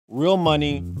Real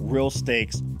money, real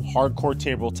stakes, hardcore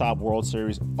tabletop World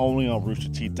Series only on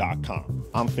roosterteeth.com.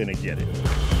 I'm finna get it.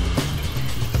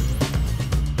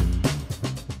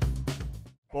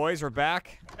 Boys, we're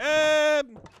back.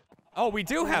 Oh, we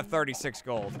do have 36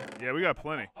 gold. Yeah, we got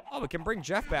plenty. Oh, we can bring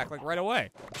Jeff back like right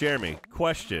away. Jeremy,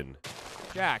 question.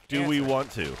 Jack, Do we want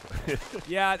to?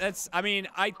 Yeah, that's, I mean,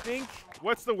 I think...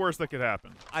 What's the worst that could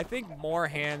happen? I think more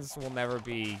hands will never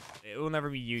be,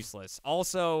 useless.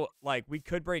 Also, like, we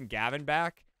could bring Gavin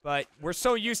back, but we're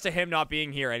so used to him not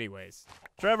being here anyways.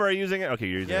 Trevor, are you using it? Okay,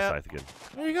 you're using a scythe again.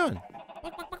 Where are you going?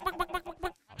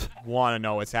 Want to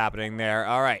know what's happening there.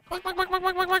 All right.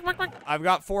 I've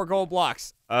got 4 gold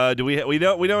blocks. We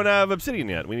don't have obsidian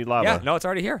yet. We need lava. Yeah, no, it's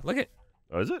already here. Look at it.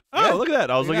 Oh, is it? Yeah. Oh, look at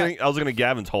that. I was looking at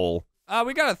Gavin's hole.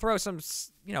 We got to throw some,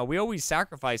 you know, we always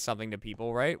sacrifice something to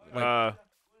people, right? Like,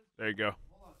 there you go.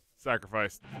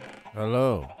 Sacrificed.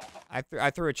 Hello. I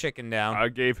threw a chicken down. I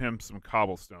gave him some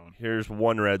cobblestone. Here's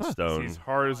 1 redstone. He's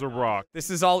hard as a rock. This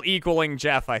is all equaling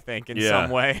Jeff, I think, in some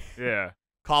way. Yeah.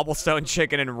 Cobblestone,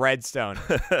 chicken, and redstone.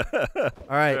 All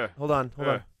right, hold on.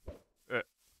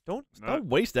 Don't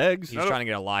waste eggs. He's trying to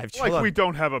get a live Like we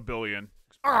don't have a billion.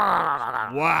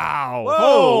 Wow.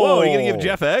 Whoa, are you going to give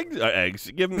Jeff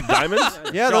eggs? Give him diamonds?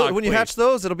 Yeah, when you hatch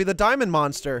those, it'll be the diamond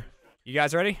monster. You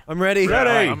guys ready? I'm ready.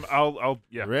 Ready.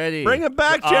 Yeah. Ready. Bring it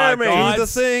back, Jeremy. Do the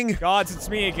thing. Gods, it's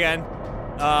me again.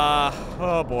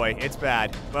 Oh boy, it's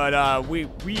bad. But we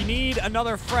need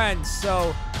another friend,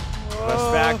 so let's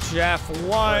back Jeff.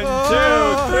 1, 2,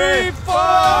 3, 4.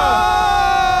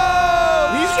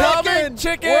 He's coming.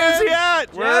 Chicken. Where's he at?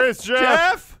 Where is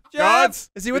Jeff? Jeff?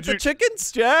 Is he with the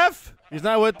chickens? Jeff? He's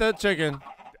not with the chicken.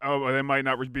 Oh, they might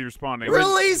not be responding.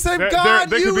 Release him, God,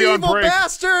 they you could be on evil break.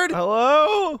 bastard!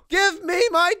 Hello? Give me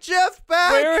my Jeff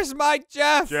back! Where's my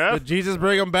Jeff? Jeff? Did Jesus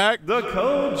bring him back? The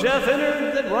code Jeff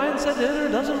entered that Ryan said to enter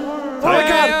doesn't work. Oh my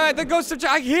God! Yeah, the ghost of Jeff.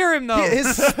 I hear him though.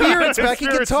 His spirit's back. He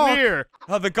can Spirit's talk. near.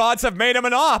 Oh, the gods have made him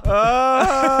an op.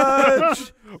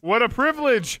 What a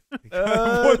privilege.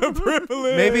 What a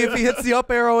privilege. Maybe if he hits the up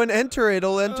arrow and enter,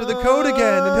 it'll enter the code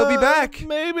again, and he'll be back.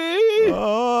 Maybe.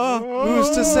 Who's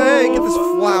to say? Get this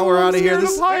flower out of here.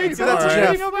 This, That's that's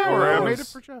Jeff. I made it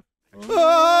for Jeff.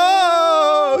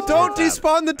 Oh! Don't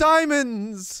despawn the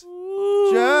diamonds.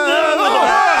 Jeff.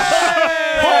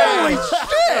 Holy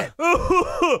shit!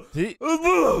 He's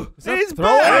Oh,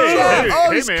 back.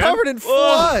 Hey, he's man. covered in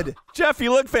flood. Jeff,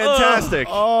 you look fantastic.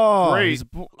 Oh, Great.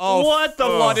 Oh, What the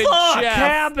flooded fuck Jeff.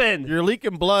 happened? You're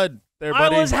leaking blood there, I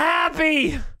buddy. was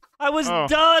happy. I was Oh.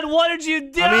 done. What did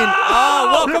you do? I mean,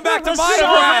 welcome back to The my sun,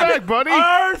 grab. Back, buddy.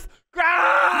 Earth.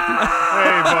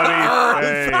 Hey, buddy.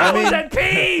 Hey. I was at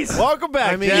peace. Welcome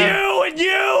back, You and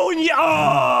you and you.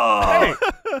 Oh,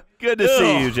 Good to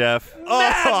see you, Jeff.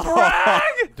 Matt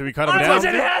Bragg. Do we cut him I down? was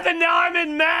in heaven. Now I'm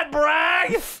in Matt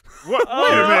Bragg. What?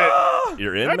 Wait a minute.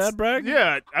 You're in, That's- Mad Bragg?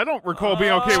 Yeah, I don't recall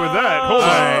being okay with that. Hold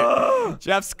on.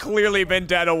 Jeff's clearly been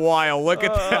dead a while. Look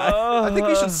at that. I think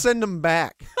we should send him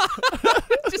back.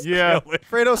 Yeah.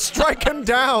 Fredo, strike him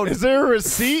down. Is there a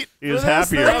receipt? He was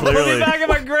happier, Put me clearly. back in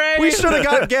my grave. We should have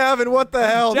got Gavin. What the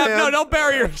hell, Jeff, man? no, don't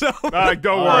bury yourself. Don't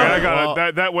worry. I got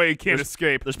it. That way he can't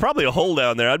escape. There's probably a hole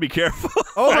down there. I'd be careful.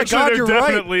 Oh my Actually, God, there you're right.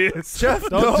 definitely is. Jeff, He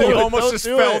no. almost just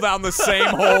fell down the same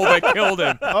hole that killed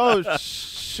him. Oh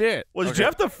shit. Was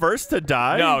Jeff the first to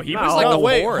die? No, he was like Oh the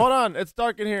wait, fourth. hold on. It's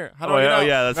dark in here. How do Oh, I get out?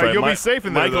 yeah, that's No, right. you'll be safe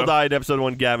in there, Michael though. died in episode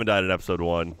 1. Gavin died in episode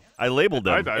 1. I labeled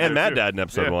them. I died And there, Matt too. died in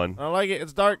episode Yeah. 1. I don't like it.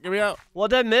 It's dark. Get me out. What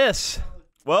did I miss?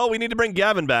 Well, we need to bring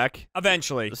Gavin back.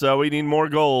 Eventually. So we need more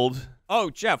gold. Oh,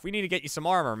 Jeff, we need to get you some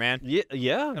armor, man. Yeah.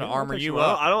 Gonna armor you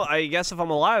well, up. I guess if I'm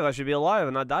alive, I should be alive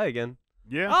and not die again.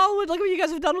 Yeah. Oh, look what you guys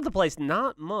have done with the place.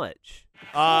 Not much.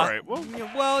 All right. Well,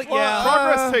 yeah.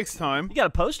 progress takes time. You got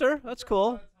a poster. That's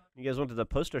cool. You guys went to the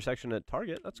poster section at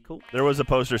Target. That's cool. There was a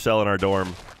poster cell in our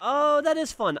dorm. Oh, that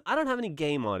is fun. I don't have any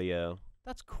game audio.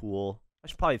 That's cool. I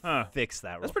should probably fix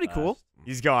that. That's real pretty fast. cool.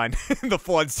 He's gone. The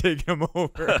flood's taking him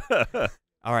over.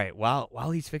 All right, while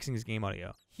he's fixing his game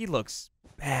audio, he looks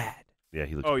bad. Yeah,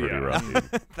 he looks Oh, pretty yeah. rough,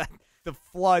 dude. The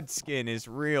flood skin is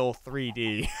real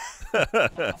 3D.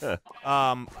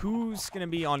 Who's gonna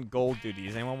be on gold duty?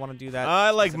 Does anyone want to do that? I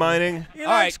like mining. All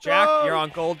right, Jack, you're on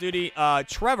gold duty.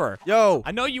 Trevor, Yo.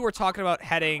 I know you were talking about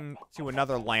heading to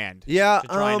another land. Yeah, To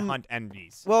try and hunt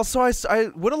envies. Well, so I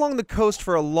went along the coast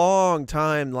for a long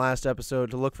time last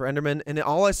episode to look for Enderman, and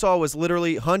all I saw was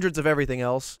literally hundreds of everything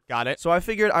else. Got it. So I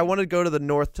figured I wanted to go to the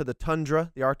north to the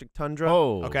tundra, the Arctic tundra.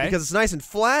 Oh. Okay. Because it's nice and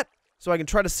flat, so I can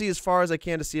try to see as far as I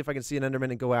can to see if I can see an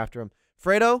Enderman and go after him.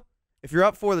 Fredo, if you're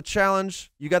up for the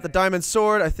challenge, you got the diamond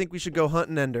sword. I think we should go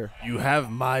hunting Ender. You have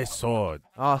my sword.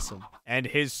 Awesome. And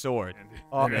his sword. And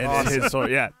Awesome. his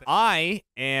sword, yeah. I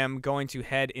am going to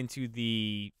head into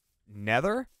the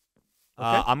nether.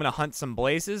 I'm going to hunt some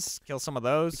blazes, kill some of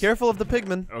those. Be careful of the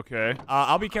pigmen. Okay.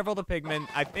 I'll be careful of the pigmen.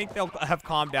 I think they'll have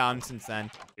calmed down since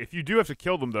then. If you do have to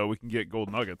kill them, though, we can get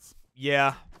gold nuggets.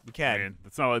 Yeah, we I can. mean,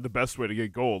 it's not like the best way to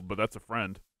get gold, but that's a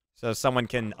friend. So someone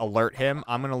can alert him.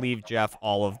 I'm going to leave Jeff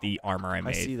all of the armor I made.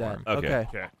 I see that. for him. Okay.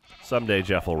 Okay. Someday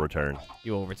Jeff will return, He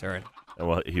will return.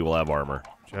 and he will have armor.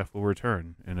 Jeff will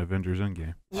return in Avengers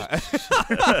Endgame.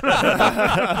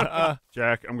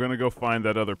 Jack, I'm going to go find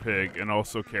that other pig and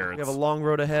also carrots. We have a long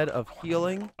road ahead of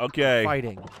healing, Okay.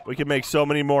 fighting. We can make so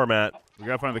many more, Matt. We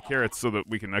got to find the carrots so that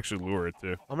we can actually lure it,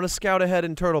 too. I'm going to scout ahead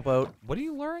in Turtle Boat. What are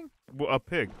you luring? Well, a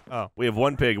pig. We have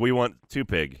 1 pig. We want 2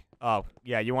 pig. Oh,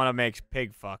 yeah, you want to make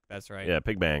pig fuck. That's right. Yeah,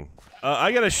 pig bang.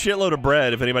 I got a shitload of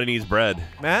bread if anybody needs bread.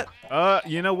 Matt?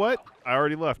 You know what? I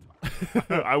already left.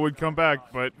 I would come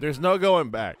back, but There's no going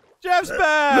back. Jeff's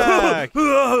back!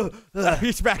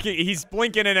 He's back. He's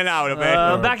blinking in and out of it.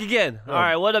 I'm back again. All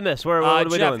right, what did I miss? What are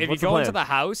we Jeff, doing? if What's you the go plan? into the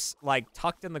house, like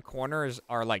tucked in the corners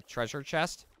are like treasure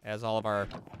chest. It has all of our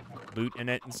loot in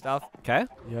it and stuff. Okay.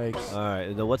 Yikes. All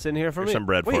right. Then what's in here for Here's me? some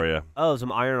bread Wait. for you. Oh,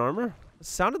 some iron armor. It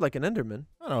sounded like an Enderman.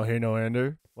 I don't hear no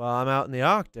Ender. Well, I'm out in the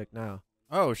Arctic now.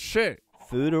 Oh, shit.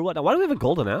 Food or what? Now, why do we have a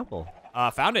golden apple?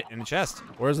 Found it in the chest.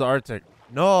 Where's the Arctic?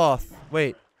 North.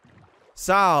 Wait.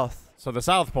 South. So the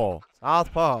South Pole.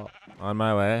 South Pole. On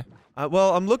my way.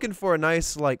 Well, I'm looking for a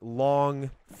nice, like, long,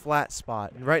 flat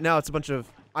spot. And right now, it's a bunch of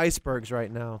icebergs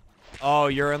right now. Oh,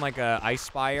 you're in like a ice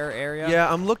spire area?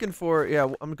 Yeah, I'm looking for,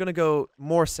 I'm going to go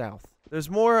more south. There's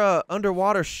more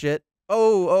underwater shit.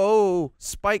 Oh,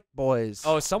 spike boys.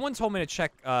 Oh, someone told me to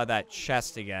check that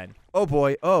chest again. Oh,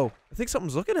 boy. Oh, I think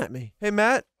something's looking at me. Hey,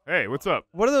 Matt, hey, what's up?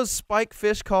 what are those spike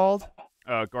fish called?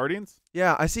 Guardians?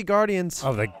 Yeah, I see guardians.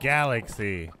 Of the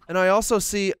galaxy. And I also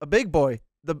see a big boy.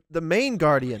 The main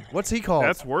guardian. What's he called?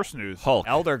 That's worse news. Hulk.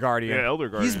 Elder Guardian. Yeah, Elder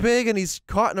Guardian. He's big and he's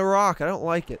caught in a rock. I don't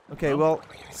like it. Okay, well,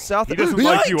 south. He doesn't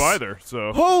like you Yikes! either,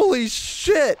 so. Holy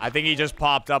shit! I think he just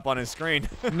popped up on his screen.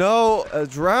 No, a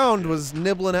drowned was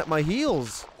nibbling at my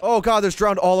heels. Oh god, there's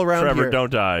drowned all around Trevor, here.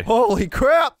 don't die. Holy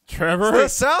crap! Trevor? The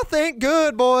south ain't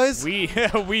good, boys.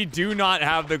 we do not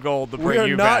have the gold to We bring are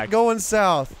you not back. going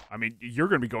south. I mean, you're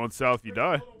going to be going south if you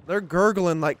die. They're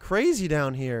gurgling like crazy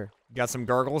down here. Got some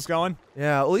gurgles going?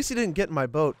 Yeah, at least he didn't get in my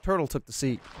boat. Turtle took the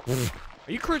seat.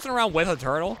 Are you cruising around with a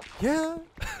turtle? Yeah.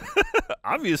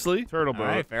 Obviously. Turtle All boat.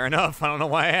 right, fair enough. I don't know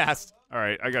why I asked. All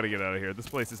right, I got to get out of here. This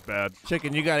place is bad.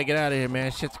 Chicken, you gotta get out of here,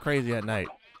 man. Shit's crazy at night.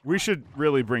 We should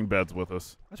really bring beds with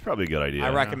us. That's probably a good idea.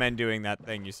 I recommend doing that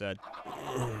thing you said.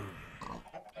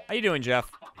 How you doing, Jeff?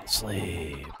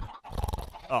 Sleep.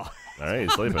 Oh, All right,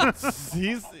 he's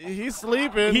sleeping. He's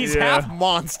sleeping. he's Yeah. half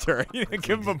monster.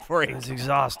 Give him a break. It's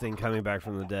exhausting coming back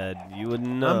from the dead. You wouldn't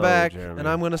know. I'm back, Jeremy. and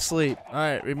I'm going to sleep. All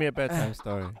right, read me a bedtime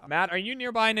story. Matt, are you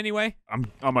nearby in any way?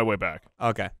 I'm on my way back.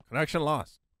 Okay. Connection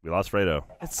lost. We lost Fredo.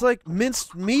 It's like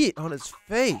minced meat on his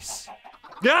face.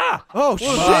 Yeah. Oh,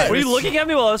 shit. Were you looking at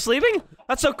me while I was sleeping?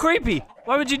 That's so creepy.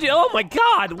 Why would you do? Oh my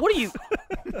God! What are you?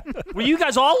 Were you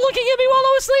guys all looking at me while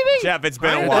I was sleeping? Jeff, it's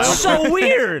been a while. That's so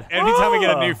weird. Anytime we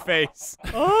get a new face.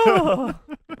 Oh.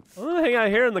 I'm gonna hang out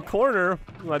here in the corner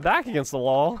with my back against the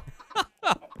wall.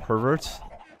 Perverts.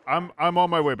 I'm on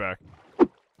my way back.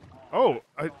 Oh,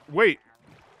 wait.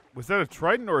 Was that a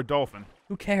trident or a dolphin?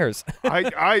 Who cares?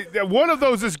 One of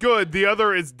those is good. The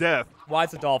other is death. Why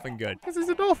is a dolphin good? Because he's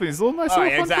a dolphin. He's a little nice Oh, little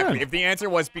yeah, fun exactly. friend. If the answer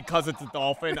was because it's a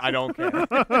dolphin, I don't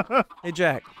care. Hey,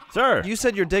 Jack. Sir. You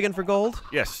said you're digging for gold?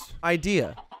 Yes.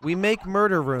 Idea. We make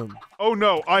murder room. Oh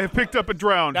no, I have picked up and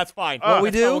drowned. That's fine. What we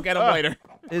That's fine, do? We'll get him later.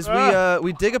 Is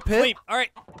we dig a pit Sleep. All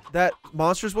right. that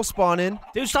monsters will spawn in,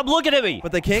 Dude, stop looking at me.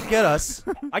 but they can't get us.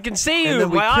 I can see And you. then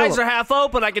we My kill eyes him. are half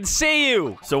open. I can see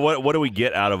you. So what do we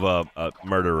get out of a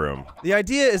murder room? The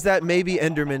idea is that maybe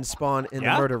Endermen spawn in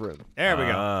Yeah? the murder room. There we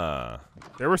go. Ah.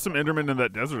 There were some Endermen in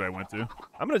that desert I went to.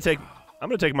 I'm gonna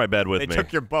take my bed with They me.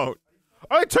 took your boat.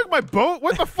 I took my boat.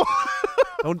 What the fuck?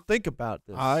 Don't think about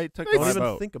this. I took Don't my even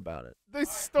boat. think about it. They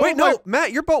stole Wait, my- no,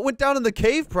 Matt, your boat went down in the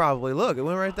cave probably. Look, it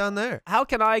went right down there. How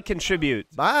can I contribute?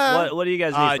 Bye. What do you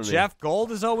guys need from me? Jeff,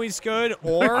 gold is always good,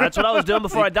 or That's what I was doing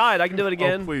before I died. I can do it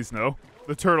again. Oh, please no.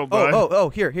 The turtle Oh,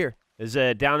 died. here. Is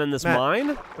it down in this Matt.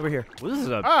 mine? Over here. What is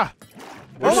it? Ah!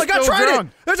 Oh my god, still trident! drowned.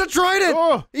 There's a trident!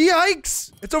 Oh.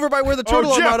 Yikes! It's over by where the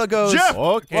turtle Jeff, armada goes. Jeff,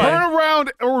 Okay. turn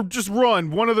around or just run.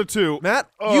 One of the two. Matt,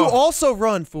 Oh. you also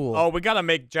run, fool. oh, we gotta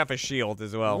make Jeff a shield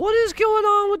as well. What is going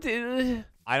on with the?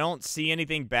 I don't see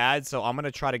anything bad, so I'm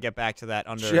gonna try to get back to that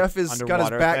Jeff has got his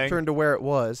back thing. turned to where it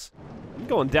was. I'm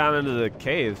going down into the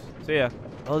caves. See ya.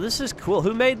 Oh, this is cool.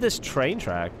 Who made this train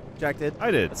track? Jack did.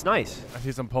 I did. It's nice. I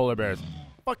see some polar bears.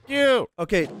 Fuck you.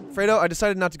 Okay, Fredo, I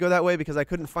decided not to go that way because I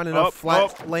couldn't find enough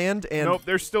flat land and Nope,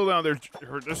 they're still down.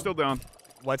 They're still down.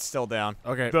 What's still down?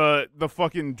 Okay. The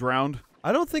fucking drowned.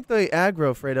 I don't think they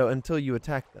aggro, Fredo, until you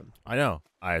attack them. I know.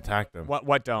 I attacked them.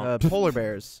 What don't? Polar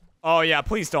bears. Oh yeah,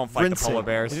 please don't fight Rinsing. the polar They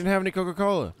bears. didn't have any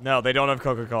Coca-Cola. No, they don't have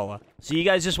Coca-Cola. So you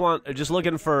guys are just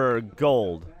looking for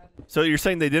gold. So you're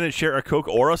saying they didn't share a Coke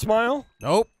or a smile?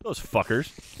 Nope. Those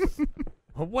fuckers.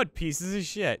 What pieces of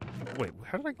shit? Wait,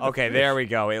 how did I get Okay, fish? there we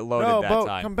go. It loaded No, that boat,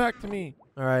 time. come back to me.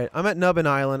 All right, I'm at Nubbin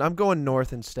Island. I'm going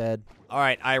north instead. All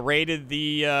right, I raided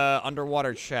the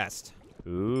underwater chest.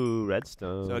 Ooh,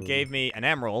 redstone. So it gave me an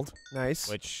emerald, Nice.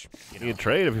 which, you You know, can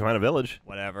trade if you find a village.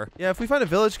 whatever. Yeah, if we find a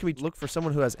village, can we look for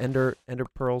someone who has ender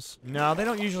pearls? No, they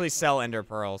don't usually sell ender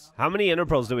pearls. How many ender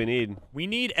pearls do we need? We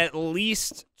need at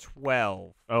least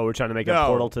 12. Oh, we're trying to make No. a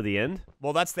portal to the end?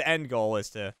 Well, that's the end goal,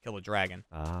 is to kill a dragon.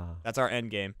 Ah. That's our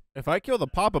end game. If I kill the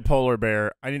Papa Polar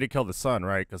Bear, I need to kill the sun,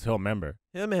 right? Because he'll remember.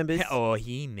 Yeah, man, bitch. Oh,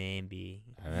 he may be.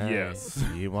 Yes.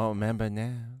 You won't remember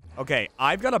now. Okay,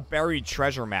 I've got a buried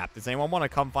treasure map. Does anyone want to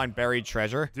come find buried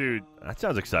treasure? Dude, That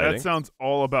sounds exciting. that sounds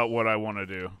all about what I want to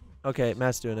do. Okay,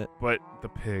 Matt's doing it. But the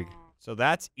pig, So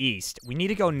that's east. We need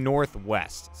to go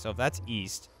northwest. So if that's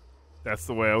east. that's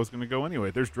the way I was going to go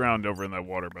anyway. There's drowned over in that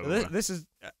water, by the way. This is.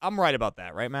 I'm right about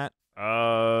that, right, Matt?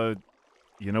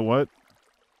 You know what?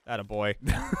 Atta boy.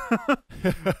 Let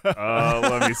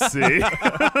me see.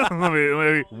 let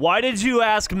me. Why did you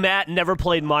ask Matt never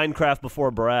played Minecraft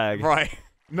before brag? Right.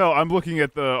 No, I'm looking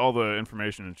at all the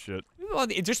information and shit. Well,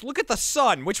 just look at the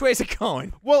sun. Which way is it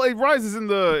going? Well, it rises in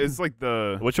it's like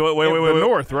the Which way? Wait, the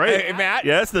north, right? Hey, Matt?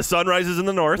 Yes, the sun rises in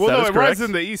the north. Well, that no, is it correct. rises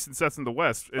in the east and sets in the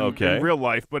west Okay. in real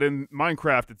life, but in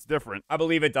Minecraft it's different. I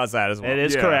believe it does that as well. It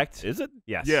is Yeah. correct. Is it?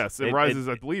 Yes. Yes, it rises,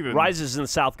 I believe, in rises in the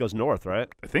south, goes north, right?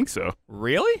 I think so.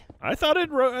 Really? I thought it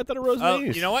rose Oh, in the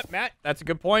east. you know what, Matt? That's a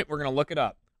good point. We're gonna look it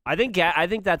up. I think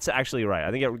that's actually right. I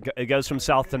think it goes from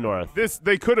south to north.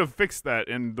 They could have fixed that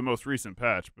in the most recent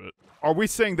patch, but are we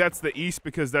saying that's the east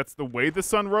because that's the way the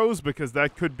sun rose? Because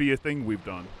that could be a thing we've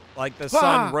done. Like the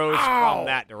sun rose Ow. from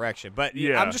that direction. But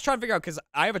Yeah. I'm just trying to figure out because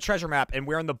I have a treasure map and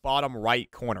we're in the bottom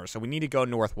right corner, so we need to go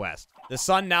northwest. The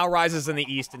sun now rises in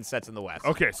the east and sets in the west.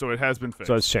 Okay, so it has been fixed.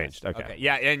 So it's changed. Okay. Okay.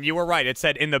 Yeah, and you were right. It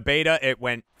said in the beta it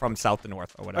went from south to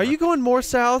north or whatever. Are you going more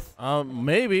south?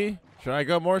 Maybe. Should I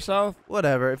go more south?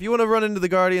 Whatever. If you want to run into the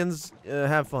Guardians,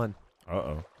 have fun.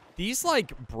 Uh-oh. These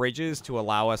like bridges to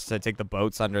allow us to take the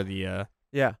boats under the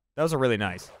Yeah. those are really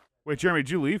nice. Wait, Jeremy,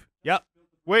 did you leave? Yep.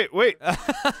 Wait. Wait,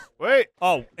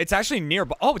 Oh, it's actually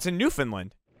nearby. Oh, it's in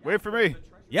Newfoundland. wait for me.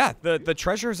 Yeah, the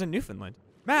treasure is in Newfoundland.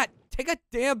 Matt, take a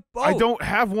damn boat. I don't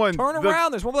have one. Turn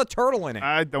around. There's one with a turtle in it.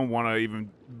 I don't want to even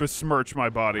besmirch my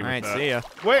body All with right, that. see ya.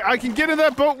 Wait, I can get in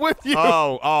that boat with you.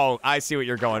 Oh, I see what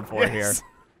you're going for here. Yes.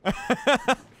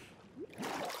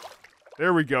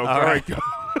 There we go. All All right. right,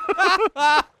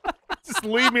 go. Just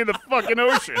leave me in the fucking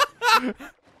ocean.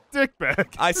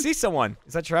 Dickbag. I see someone.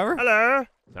 Is that Trevor? Hello.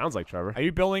 Sounds like Trevor. Are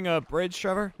you building a bridge,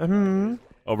 Trevor?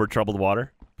 Over troubled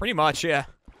water. Pretty much, yeah.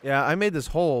 Yeah, I made this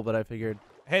hole, but I figured.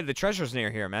 Hey, the treasure's near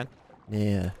here, man.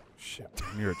 Yeah. Shit,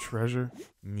 near a treasure.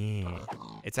 Yeah.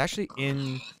 It's actually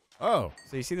in. Oh.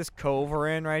 So you see this cove we're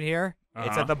in right here?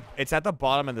 Uh-huh. It's at the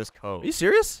bottom of this cove. Are you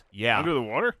serious? Yeah. Under the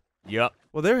water? Yep.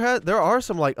 Well, there are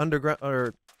some like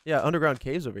underground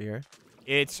caves over here.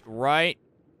 It's right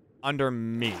under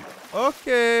me.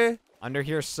 Okay. Under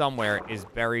here somewhere is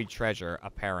buried treasure,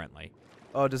 apparently.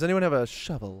 Oh, does anyone have a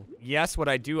shovel? Yes, what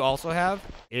I do also have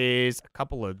is a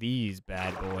couple of these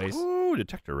bad boys. Ooh,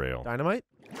 detector rail. Dynamite?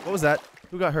 What was that?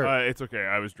 Who got hurt? It's okay.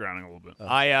 I was drowning a little bit.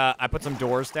 I put some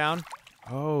doors down.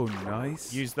 Oh,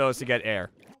 nice. Use those to get air.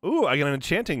 Ooh, I got an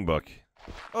enchanting book.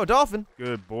 Oh, dolphin.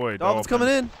 Good boy. Dolphin's coming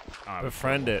in.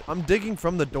 Befriend it. I'm digging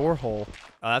from the door hole.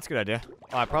 Oh, that's a good idea.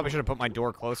 Oh, I probably should have put my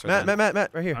door closer. Matt, then. Matt,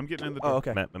 right here. I'm getting in the Oh, door.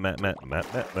 okay. Matt.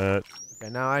 Okay,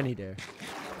 now I need air.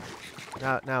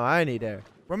 Now I need air.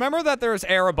 Remember that there's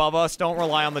air above us. Don't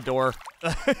rely on the door.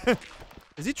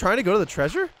 Is he trying to go to the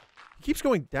treasure? He keeps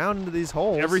going down into these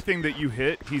holes. Everything that you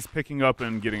hit, he's picking up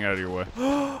and getting out of your way.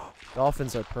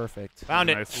 Dolphins are perfect. Found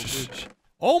it. Nice.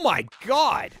 Oh my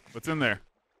God. What's in there?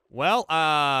 Well,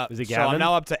 Is it so I'm Gavin?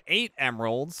 now up to 8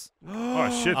 emeralds. Oh,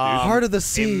 shit, dude. Heart of the A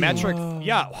sea. metric,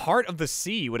 yeah, heart of the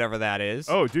sea, whatever that is.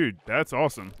 Oh, dude, that's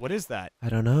awesome. What is that? I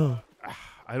don't know.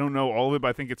 I don't know all of it, but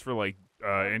I think it's for, like,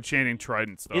 enchanting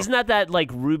trident stuff. Isn't that like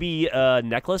ruby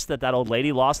necklace that old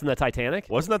lady lost in the Titanic?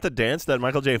 Wasn't that the dance that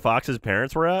Michael J. Fox's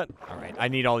parents were at? All right, I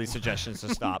need all these suggestions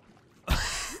to stop.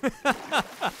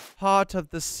 Heart of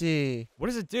the sea. What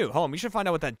does it do? Hold on, we should find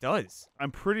out what that does.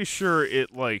 I'm pretty sure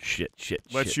it like Shit.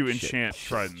 lets you enchant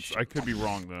tridents. I could be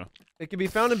wrong though. It can be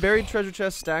found in buried treasure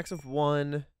chests, stacks of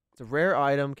 1. It's a rare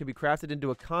item. Can be crafted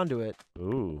into a conduit.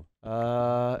 Ooh.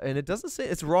 And it doesn't say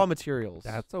it's raw materials.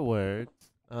 That's a word.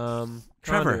 Trevor.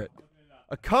 Conduit.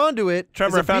 A conduit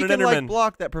Trevor, is I a found an beacon-like Enderman.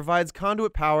 block that provides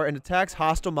conduit power and attacks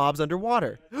hostile mobs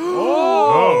underwater.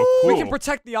 Oh, cool. We can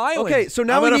protect the island. Okay, so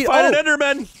now I'm we gonna need fight an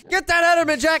Enderman. get that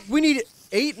Enderman, Jack. We need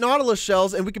 8 Nautilus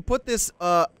shells, and we can put this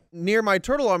near my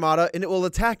turtle armada, and it will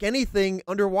attack anything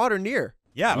underwater near.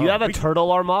 Yeah. You have a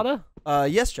turtle armada?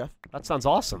 Yes, Jeff. That sounds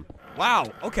awesome. Wow.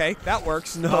 Okay, that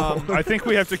works. No. I think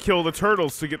we have to kill the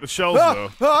turtles to get the shells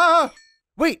though.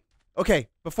 Wait. Okay.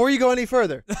 Before you go any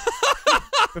further.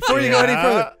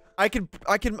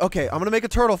 Okay, I'm gonna make a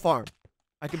turtle farm.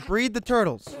 I can breed the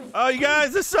turtles. Oh, you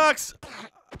guys, this sucks.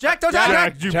 Jack, don't die.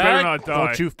 Jack, you better not die.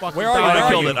 Don't you fucking Where are you? die. Where I are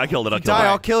killed you? it. I killed it. Die,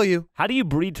 I'll kill you. How do you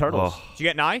breed turtles? Oh. Did you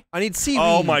get an eye? I need seaweed.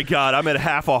 Oh my God, I'm at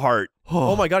half a heart.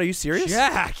 Oh my God, are you serious?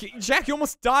 Jack, you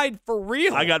almost died for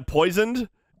real. I got poisoned,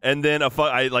 and then as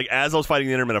I was fighting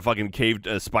the Enderman, a fucking cave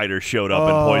spider showed up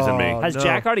and poisoned me. Oh, Has no.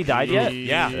 Jack already died yet?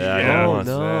 Yeah. Yeah. Oh, I know.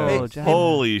 no. Hey, Jack.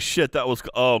 Holy shit, that was.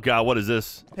 Oh God, what is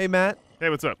this? Hey, Matt. Hey,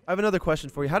 what's up? I have another question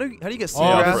for you. How do you get Oh,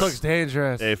 seagrass? this looks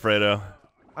dangerous. Hey, Fredo.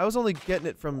 I was only getting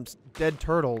it from dead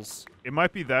turtles. It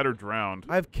might be that or drowned.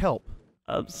 I have kelp.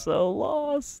 I'm so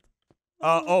lost.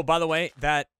 Oh, by the way,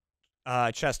 that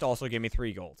chest also gave me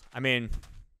 3 gold. I mean,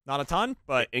 not a ton,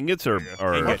 but Ingots are Ingots.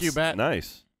 Fuck you, Matt.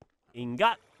 nice.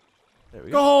 Ingot. There we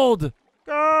go. Gold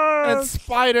and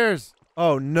spiders.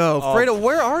 Oh no, Oh. Fredo,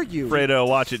 where are you? Fredo,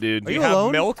 watch it, dude. do you you have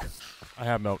alone? milk? I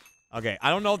have milk. Okay, I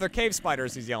don't know if they're cave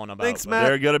spiders he's yelling about. Thanks, but- Matt.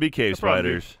 They're gonna be cave No problem,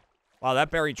 spiders. Wow, that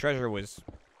buried treasure was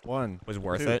 1,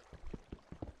 worth 2, it.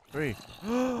 3,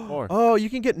 4. Oh, you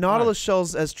can get Nautilus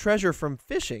shells as treasure from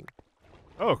fishing.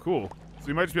 Oh, cool. So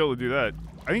you might just be able to do that.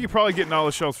 I think you probably get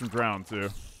knowledge shells from drowned too.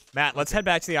 Matt, let's head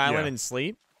back to the island Yeah. and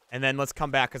sleep, and then let's come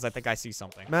back because I think I see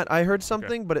something. Matt, I heard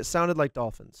something, but it sounded like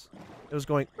dolphins. It was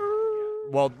going.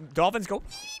 Well, dolphins go.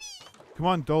 Come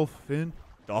on, dolphin.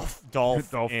 Dolphin.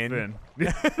 Dolphin.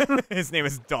 His name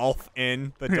is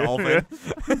Dolphin, the dolphin.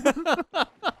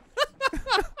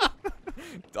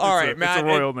 All right, Matt. It's a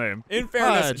royal name. In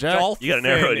fairness, Jack. Dolphin You got an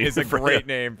arrow to is a use for great it.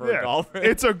 name for a Yeah, dolphin.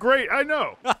 it's a great. I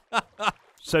know.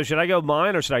 So should I go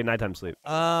mine or should I nighttime sleep?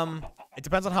 It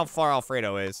depends on how far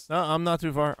Alfredo is. No, I'm not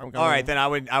too far. I'm All right, then I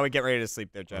would get ready to sleep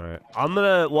there, Jeff. All right. I'm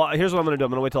gonna. Well, here's what I'm gonna do.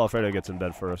 I'm gonna wait till Alfredo gets in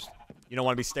bed first. You don't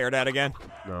want to be stared at again.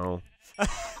 No.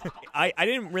 I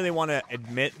didn't really want to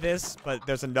admit this, but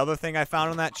there's another thing I found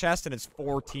on that chest, and it's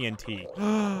 4 TNT.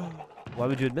 Why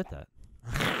would you admit that?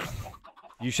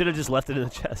 You should have just left it in the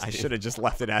chest. I dude. should have just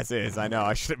left it as is. I know.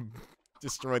 I should have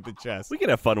destroyed the chest. We can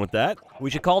have fun with that.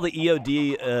 We should call the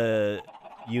EOD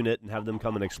unit and have them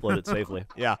come and explode it safely.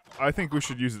 Yeah. I think we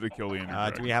should use it to kill the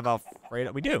enemy. Do we have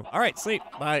Alfredo? We do. All right, sleep.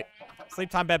 Bye. Sleep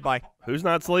time, bed, bye. Who's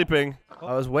not sleeping?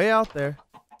 I was way out there.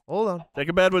 Hold on. Take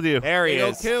a bed with you. There he He'll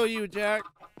is. kill you, Jack.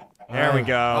 There we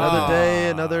go. Another day,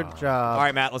 another job. All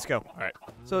right, Matt, let's go. All right.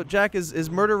 So, Jack, is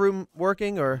murder room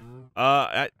working or?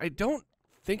 I don't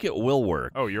think it will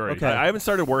work. Oh, you're right. Okay. I haven't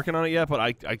started working on it yet, but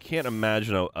I can't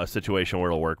imagine a situation where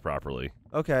it'll work properly.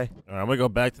 Okay. All right, I'm gonna go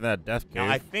back to that death cave. Now,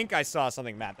 I think I saw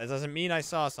something, Matt. That doesn't mean I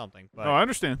saw something, but No, I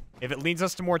understand. if it leads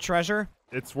us to more treasure,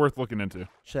 It's worth looking into.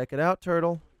 Check it out,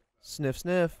 turtle. Sniff,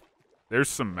 sniff. There's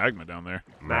some magma down there.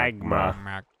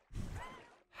 Magma.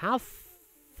 How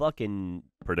fucking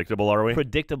Predictable, are we?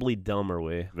 predictably dumb are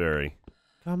we? Very.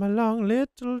 Come along,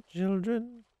 little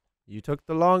children. You took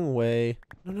the long way.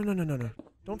 No.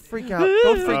 Don't freak out.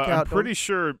 Don't freak out. I'm Don't- pretty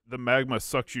sure the magma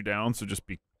sucks you down, so just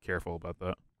be careful about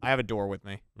that. I have a door with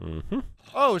me. Mm-hmm.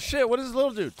 Oh shit! What is this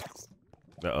little dude?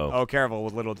 Uh-oh. Oh, careful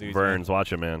with little dudes. Burns,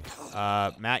 watch it, man.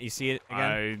 Matt, you see it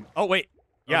again? I Oh, wait.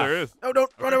 Yeah. Oh, there is. No,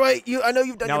 don't run away. I know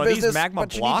you've done Now, your are these business, magma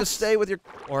but you need to blocks? stay with your.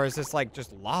 Or is this like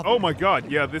just lava? Oh my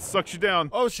god, yeah, this sucks you down.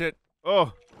 Oh shit!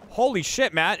 Oh, Holy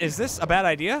shit, Matt. Is this a bad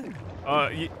idea?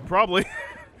 probably.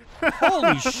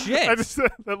 Holy shit. I just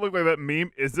that looked like that meme.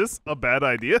 Is this a bad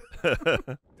idea?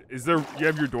 Is there? You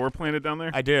have your door planted down there?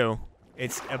 I do.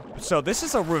 So this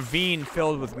is a ravine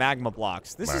filled with magma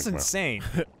blocks. This is Magma. insane.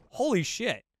 Holy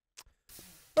shit.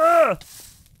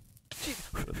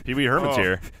 Pee Wee Herman's Oh.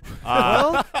 here.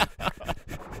 Well,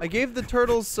 I gave the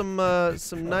turtles some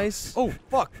nice Oh,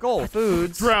 fuck, gold.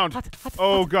 foods. Drowned.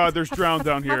 Oh god, there's drowned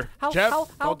down here. Jeff,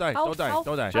 don't die, don't die,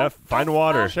 don't die. Jeff, find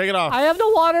water. Shake it off. I have no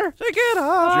water. Take it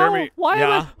off. Jeremy, Why am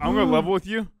Yeah. I'm gonna level with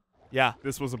you. Yeah.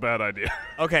 This was a bad idea.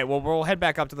 Okay, well, we'll head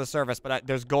back up to the surface, but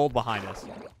there's gold behind us.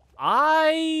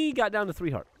 I got down to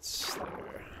 3 hearts.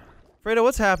 Fredo,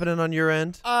 what's happening on your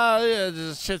end? Yeah,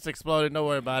 just shit's exploded. Don't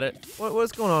worry about it.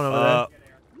 What's going on over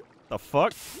The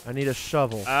fuck? there? I need a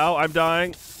shovel. Ow, I'm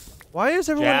dying. Why is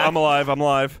everyone? Jack. I'm alive. I'm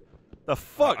alive. The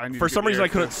fuck? I need For to some get reason, air I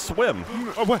couldn't too. swim.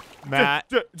 Oh what?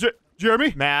 Matt.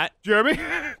 Jeremy? Matt, Jeremy?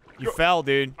 you fell,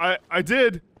 dude. I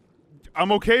did.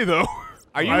 I'm okay though.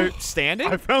 Are you standing?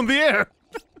 I found the air.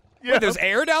 Yeah. Wait, there's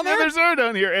air down Yeah, there? there's air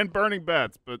down here and burning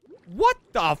bats, but What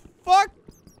the fuck?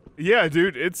 yeah,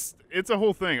 dude, it's a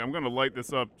whole thing. I'm gonna light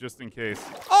this up just in case.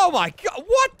 Oh my god,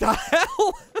 what the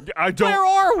hell? I don't. Where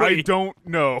are we? I don't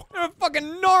know. Fucking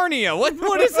Narnia.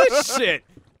 What is this shit?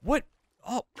 What?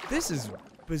 Oh, this is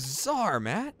bizarre,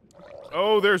 Matt.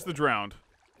 Oh, there's the drowned.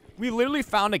 We literally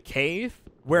found a cave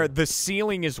where the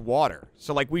ceiling is water.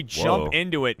 So like we jump Whoa.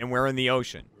 into it and we're in the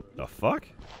ocean. The fuck?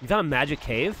 You found a magic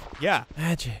cave? Yeah.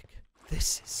 Magic.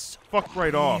 This is so Fuck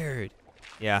right off. weird.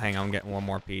 Yeah, hang on, I'm getting one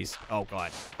more piece. Oh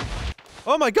god.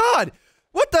 Oh my God!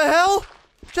 What the hell?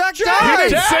 Jack He died.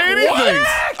 didn't say anything.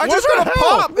 I just heard a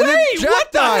pop, and then Jack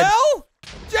what died. the hell?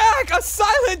 Jack, a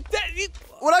silent death.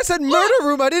 When I said murder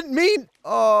room, I didn't mean.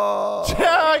 Oh.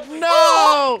 Jack,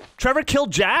 no! Trevor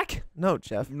killed Jack? No,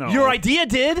 Jeff. No. Your idea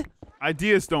did?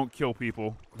 Ideas don't kill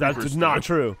people. That's Creepers not do.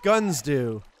 true. Guns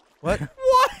do. What?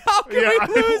 What? How can Yeah,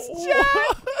 we lose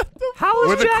Jack? How is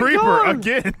With a Jack creeper gone?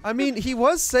 again. I mean, he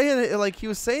was saying it like he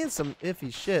was saying some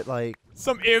iffy shit. Like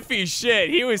Some iffy shit.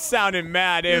 He was sounding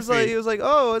mad iffy. he was like,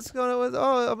 oh, it's going on.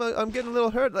 Oh, I'm getting a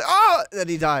little hurt. Like, oh, then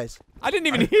he dies. I didn't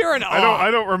even hear an I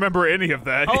don't remember any of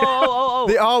that. Oh.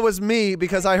 The all was me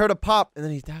because I heard a pop and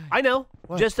then he died. I know.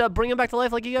 What? Just bring him back to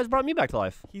life like you guys brought me back to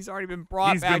life. He's already been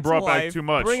brought He's back been brought to back life. too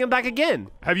much. Bring him back again.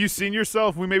 Have you seen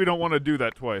yourself? We maybe don't want to do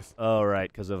that twice. Oh,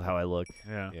 right, because of how I look.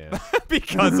 Yeah. Yeah.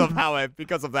 because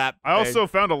of that. I also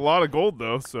found a lot of gold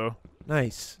though, so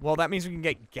Nice. Well, that means we can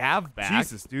get Gav back.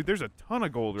 Jesus, dude, there's a ton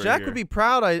of gold right Jack here. would be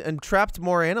proud I trapped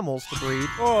more animals to breed.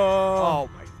 Oh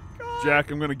my god.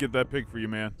 Jack, I'm gonna get that pig for you,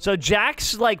 man. So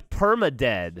Jack's like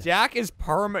perma-dead. Jack is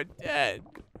perma-dead.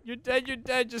 You're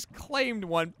dead. Just claimed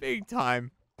one big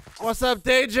time. What's up,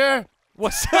 Danger?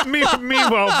 What's up?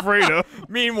 Meanwhile, Fredo.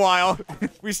 Meanwhile,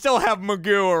 we still have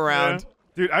Magoo around. Yeah.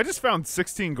 Dude, I just found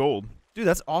 16 gold. Dude,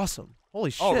 that's awesome.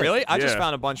 Holy shit. Oh, really? I just Yeah.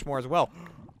 found a bunch more as well.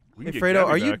 We Hey, can Fredo, get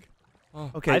Gabby are you- back.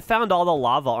 Okay. I found all the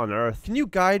lava on Earth. Can you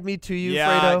guide me to you,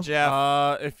 yeah, Fredo?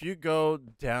 Jeff. If you go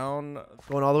down,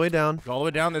 Going all the way down. go all the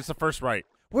way down, it's the first right.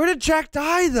 Where did Jack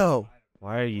die, though?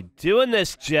 Why are you doing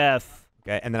this, Jeff?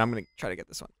 Okay, and then I'm gonna try to get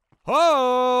this one.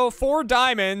 Oh, 4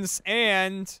 diamonds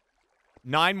and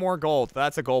 9 more gold.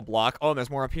 That's a gold block. Oh, there's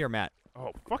more up here, Matt.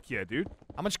 Oh, fuck yeah, dude.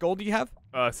 How much gold do you have?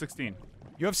 16.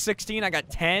 You have 16. I got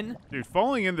 10. Dude,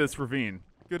 falling in this ravine.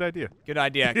 Good idea. Good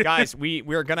idea, guys.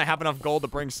 We're gonna have enough gold to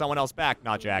bring someone else back,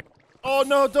 not Jack. Oh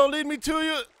no! Don't lead me to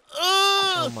you.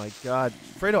 Oh my God.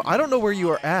 Fredo, I don't know where you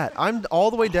are at. I'm all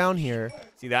the way down here.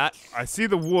 See that? I see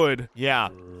the wood. Yeah.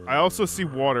 I also see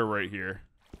water right here.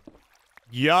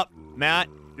 Yup, Matt.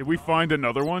 Did we find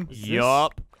another one?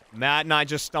 Yup. Matt and I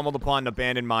just stumbled upon an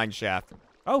abandoned mine shaft.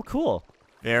 Oh, cool.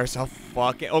 There's a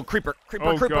fucking creeper.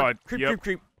 Oh, Creeper. God. Creep, Yep. creep,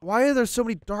 creep. Why are there so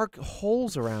many dark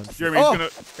holes around? Jeremy's Oh, gonna.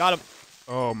 Got him.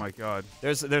 Oh my God.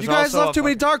 There's you guys also left too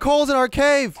many dark holes in our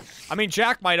cave. I mean,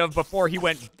 Jack might have before he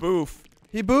went boof.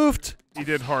 He boofed. He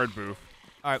did hard boof.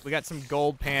 All right, we got some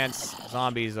gold pants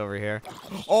zombies over here.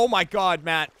 Oh my God,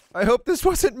 Matt. I hope this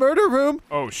wasn't murder room.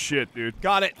 Oh shit, dude.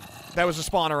 Got it. That was a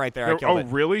spawner right there. I killed Oh it.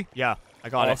 really? Yeah, I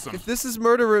got Awesome. If this is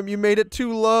murder room, you made it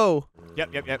too low. it.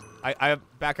 Yep. I have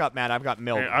back up, Matt. I've got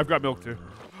milk. Hey, I've got milk too.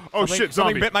 Oh shit,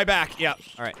 Something zombie. bit my back. Yeah.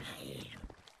 All right.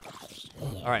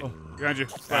 All right. Behind you.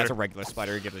 That's a Spider. regular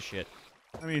spider. He gives a shit.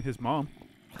 I mean, his mom.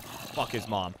 Fuck his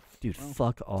mom. Dude,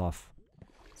 fuck off.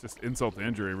 It's just insult to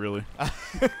injury, really. I'm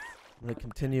gonna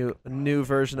continue a new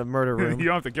version of murder you room. don't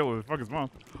have to kill him. Fuck his mom.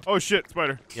 Oh shit,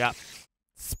 spider. Yeah.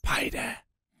 Spider.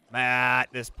 Matt,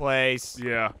 this place.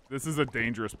 Yeah, this is a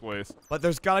dangerous place, But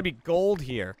there's got to be gold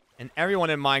here. And everyone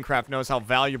in Minecraft knows how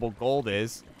valuable gold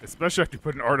is. especially after you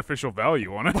put an artificial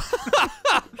value on it.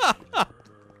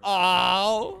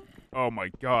 Oh. Oh my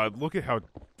God, look at how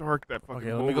dark that fucking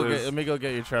Okay, hole is. let me go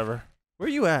get you, Trevor. Where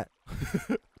you at?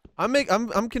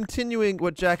 I'm continuing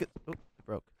what Jack. Oh,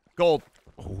 broke. Gold.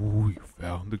 Oh, you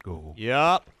found the gold.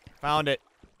 Yup. Found it.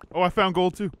 Oh, I found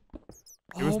gold too.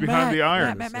 It was behind the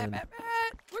iron. Matt.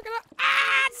 We're gonna.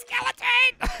 Ah,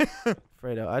 skeleton!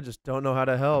 Fredo, I just don't know how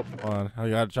to help. Hold on, I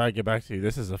gotta try to get back to you.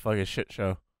 This is a fucking shit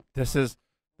show. This is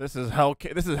Hell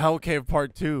Cave. This is Hell Cave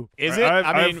Part 2. Is it?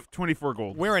 I have 24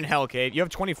 gold. we're in Hell Cave. You have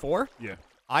 24? Yeah.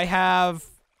 I have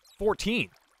 14.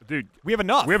 Dude, We have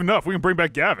enough. we have enough. We can bring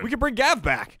back Gavin. We can bring Gav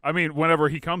back. I mean, whenever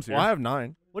he comes here. Well, I have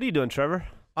 9. What are you doing, Trevor?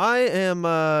 I am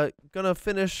gonna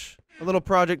finish a little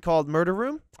project called Murder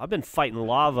Room. I've been fighting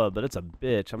lava, but it's a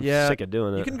bitch. I'm Yeah, sick of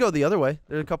doing it. You can go the other way.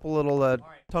 There's a couple little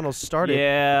tunnels started.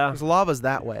 Yeah. There's lava's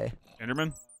that way.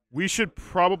 Enderman, we should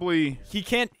probably, He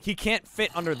can't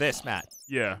fit under this, Matt.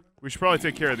 yeah, we should probably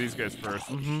take care of these guys first.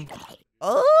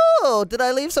 Oh, did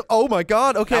I leave some? Oh my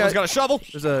God. Okay. That one's got a shovel.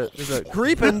 There's a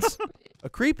creepins. A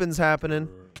creepins happening.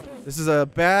 This is a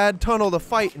bad tunnel to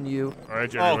fight in you. All right,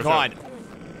 Jeremy. Oh, what's God. up?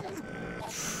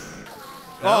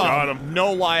 Oh, Got him.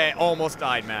 no lie, I almost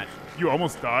died, Matt. You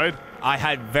almost died. I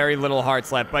had very little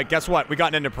hearts left, but guess what? We got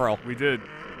an ender pearl. We did.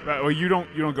 Well, you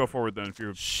don't go forward then if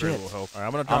you're Shit. very little health. All right,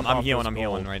 I'm gonna drop I'm off healing. this I'm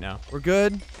healing gold. right now. We're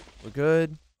good. We're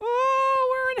good. Oh,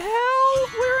 we're in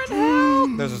hell. We're in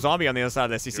hell. There's a zombie on the other side of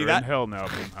this. You see You're that? in hell now,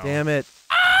 Boomhauer. Damn it.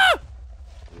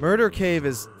 Murder Cave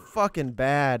is fucking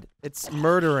bad. It's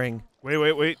murdering.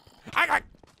 Wait.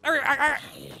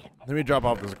 Let me drop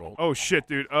off this gold. Oh shit,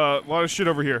 dude. A lot of shit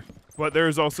over here. But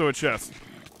there's also a chest.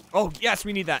 Oh, yes,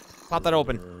 we need that. Pop that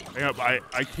open. Hang up, I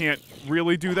can't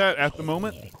really do that at the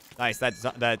moment. Nice.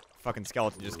 That fucking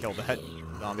skeleton just killed that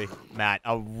zombie. Matt,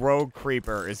 a rogue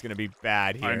creeper is gonna be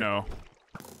bad here. I know.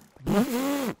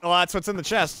 Oh, that's what's in the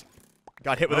chest.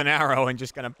 Got hit with an arrow and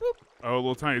just gonna boop. Oh, a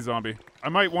little tiny zombie. I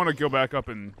might want to go back up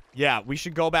and... Yeah, we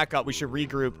should go back up. We should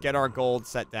regroup, get our gold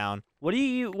set down. What do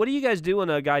you guys do when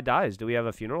a guy dies? Do we have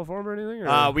a funeral for him or anything?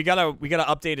 Or? We gotta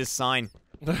update his sign.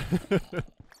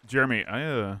 Jeremy,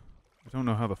 I don't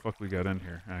know how the fuck we got in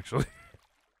here, actually.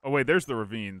 Oh, wait, there's the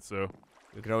ravine, so...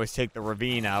 We could always take the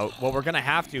ravine out. Well, we're gonna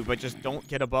have to, but just don't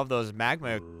get above those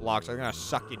magma blocks. They're gonna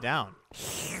suck you down.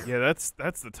 Yeah, that's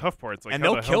the tough part. It's like, And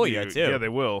how they'll the hell kill do you, too. Yeah, they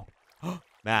will.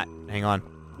 Matt, hang on.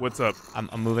 What's up? I'm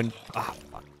moving. Ah,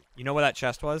 fuck. You know where that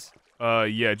chest was? Yeah,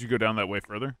 did you go down that way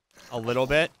further? A little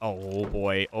bit. Oh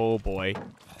boy. Oh boy.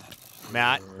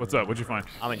 Matt, What's up? What'd you find?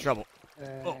 I'm in trouble.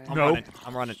 Oh, I'm Nope. running.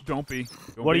 I'm running. Don't be.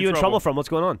 Don't What be are you in trouble from? What's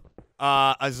going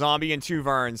on? A zombie and 2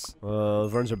 verns.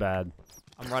 Verns are bad.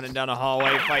 I'm running down a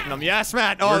hallway fighting them. Yes,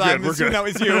 Matt. Oh, We're good, I'm we're assuming good. that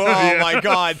was you. Oh Yeah. my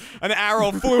God. An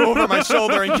arrow flew over my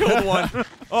shoulder and killed one.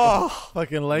 Oh,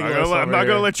 Fucking I'm Legolas. not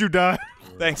gonna let you die.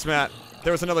 thanks, Matt.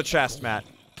 There was another chest, Matt.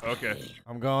 Okay.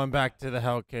 I'm going back to the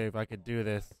Hell Cave. I could do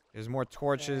this. There's more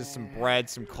torches, some bread,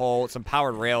 some coal, some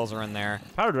powered rails are in there.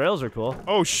 Powered rails are cool.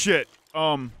 Oh shit.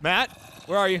 Matt,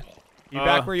 where are you? You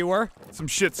back where you were? Some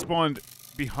shit spawned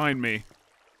behind me.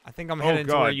 I think I'm Oh, heading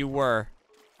to where God. you were.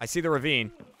 I see the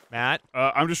ravine. Matt,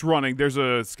 I'm just running. There's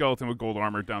a skeleton with gold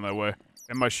armor down that way,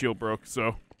 and my shield broke.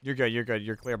 So you're good. You're good.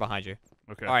 You're clear behind you.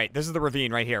 okay. All right, this is the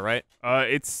ravine right here, right?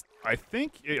 It's. I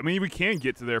think. I mean, we can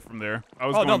get to there from there. I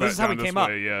was Oh, going no, back this is how down we this came up.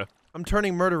 way, yeah. I'm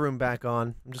turning Murder Room back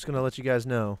on. I'm just gonna let you guys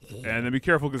know. And then be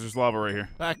careful because there's lava right here.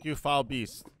 Back, you foul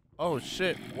beast. Oh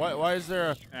shit! Why is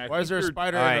there I a think you're-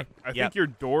 spider? All in right. I Yep. think your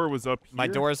door was up here. My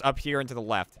door's up here and to the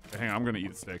left. Hang on, I'm gonna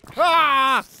eat a steak.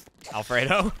 Ah!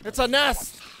 Alfredo, It's a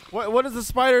nest. What does the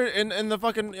spider in the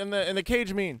fucking in the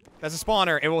cage mean? that's a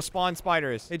spawner. It will spawn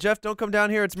spiders. Hey Jeff, don't come down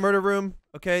here. It's Murder Room.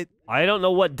 Okay. I don't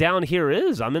know what down here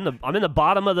is. I'm in the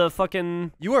bottom of the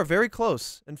fucking. You are very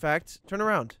close. In fact, turn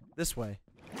around. This way.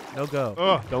 No go.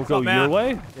 Ugh. Don't up, go your Matt?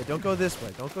 way. Yeah, don't go this way.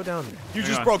 Don't go down there. You Hang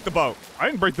just on. broke the boat. I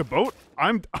didn't break the boat.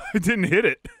 I didn't hit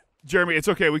it. Jeremy, it's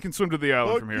okay. We can swim to the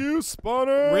island from here. you,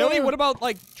 spawner. Really? What about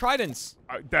like tridents?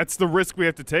 That's the risk we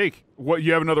have to take. What?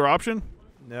 You have another option?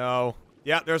 No.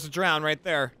 Yeah, there's a drown right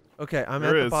there. Okay, I'm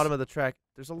There at the is. bottom of the track.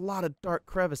 There's a lot of dark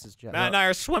crevices, Jeff. Matt and I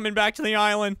are swimming back to the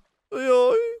island.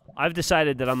 I've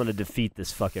decided that I'm gonna defeat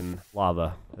this fucking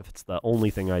lava if it's the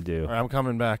only thing I do. All right, I'm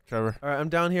coming back, Trevor. All right, I'm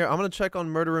down here. I'm gonna check on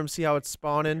Murder Room, see how it's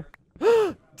spawning.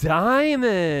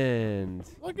 Diamond.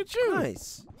 Look at you.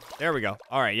 Nice. There we go.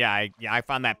 All right, yeah, I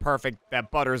found that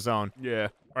butter zone. Yeah.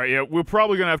 All right. Yeah. We're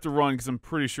probably gonna have to run because I'm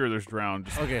pretty sure there's drowned.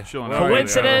 Just Okay. Chilling Well, out.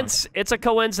 Coincidence. It's a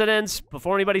coincidence.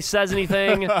 Before anybody says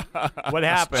anything, What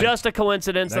happened? just a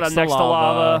coincidence that Next I'm to next to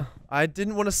lava. lava. I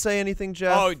didn't want to say anything,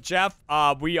 Jeff. Oh, Jeff,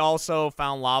 we also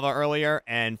found lava earlier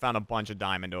and found a bunch of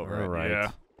diamond over All it. right.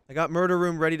 Yeah. I got Murder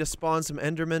Room ready to spawn some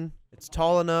Endermen. It's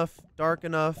tall enough, dark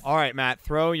enough. All right, Matt,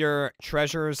 throw your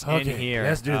treasures in Okay, here.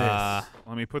 let's do this.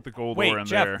 Let me put the gold Wait, ore in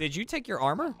Jeff, there. did you take your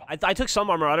armor? I took some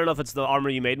armor. I don't know if it's the armor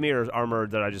you made me or armor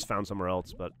that I just found somewhere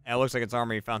else. But It looks like it's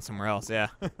armor you found somewhere else, yeah.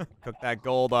 Cook that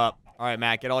gold up. All right,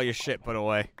 Matt, get all your shit put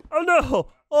away. oh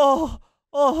no!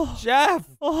 Oh! Jeff,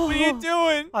 what are you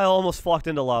doing? I almost walked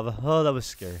into lava. Oh, that was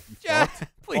scary. Jeff,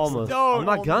 Please Almost. don't. I'm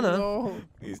not gonna. No.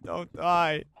 Please don't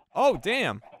die. Oh,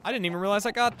 damn. I didn't even realize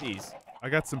I got these. I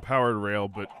got some powered rail,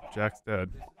 but Jack's dead.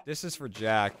 This is for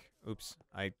Jack. Oops.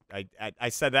 I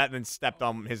said that and then stepped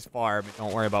on his farm.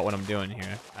 Don't worry about what I'm doing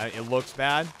here. It looks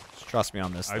bad. Just trust me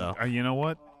on this, though. You know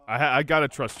what? I gotta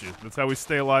trust you. That's how we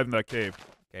stay alive in that cave.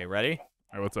 Okay, ready?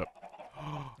 All right, what's up?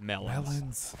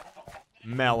 Melons.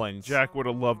 Melons. Jack would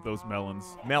have loved those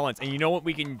melons. Melons. And you know what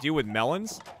we can do with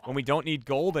melons? When we don't need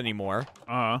gold anymore,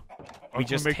 we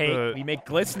just we make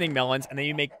glistening melons, and then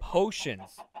you make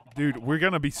potions. Dude, we're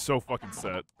gonna be so fucking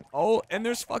set. Oh, and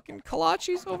there's fucking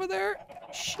kolaches over there.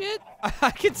 Shit.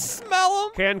 I can smell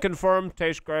them. Can confirm.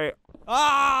 Tastes great.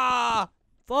 Ah!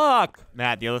 Fuck.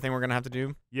 Matt, the other thing we're gonna have to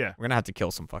do, Yeah. we're gonna have to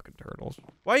kill some fucking turtles.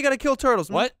 Why you gotta kill turtles?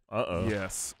 Man? What? Uh-oh.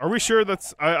 Yes. Are we sure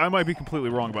that's... I might be completely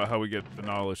wrong about how we get the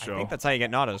Nautilus I shell. think that's how you get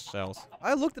Nautilus shells.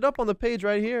 I looked it up on the page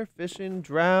right here. Fishing,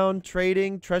 drown,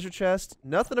 trading, treasure chest.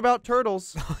 Nothing about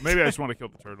turtles. Maybe I just want to kill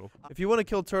the turtle. If you want to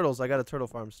kill turtles, I got a turtle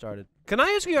farm started. Can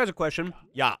I ask you guys a question?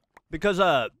 Yeah. Because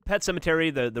Pet Cemetery,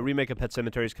 the remake of Pet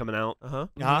Cemetery is coming out, Uh-huh.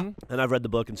 Uh-huh. and I've read the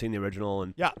book and seen the original.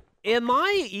 And Yeah. am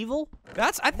I evil?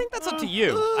 I think that's up to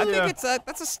you. I yeah. think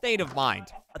that's a state of mind.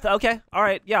 Okay. All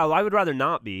right. Yeah. Well, I would rather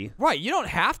not be. Right. You don't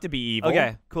have to be evil.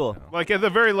 Okay. Cool. Like, at the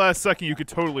very last second, you could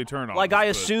totally turn off. Like I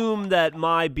but- assume that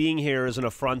my being here is an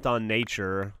affront on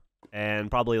nature, and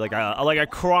probably like a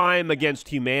crime against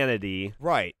humanity.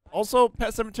 Right. Also,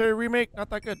 Pet Cemetery remake, not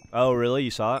that good. Oh, really?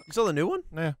 You saw it? You saw the new one?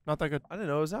 Yeah, not that good. I didn't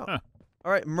know it was out. Huh.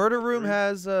 All right, Murder Room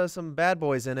has some bad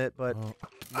boys in it, but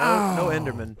no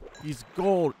Enderman. He's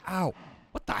gold. Ow.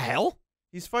 What the hell?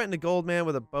 He's fighting a gold man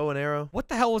with a bow and arrow. What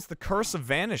the hell was the curse of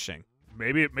vanishing?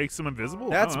 Maybe it makes them invisible?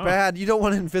 That's I don't know. bad. You don't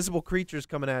want invisible creatures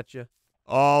coming at you.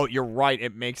 Oh, you're right.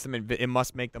 It makes them. It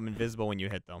must make them invisible when you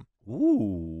hit them.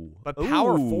 Ooh. But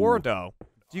power Ooh. 4 though.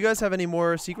 Do you guys have any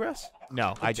more seagrass?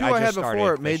 No, I Two I had just started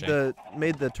before made fishing.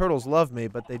 the turtles love me,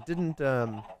 but they didn't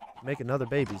make another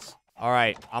babies. All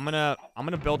right, I'm gonna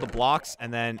build the blocks,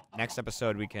 and then next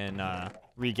episode we can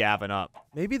re-Gavin up.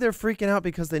 Maybe they're freaking out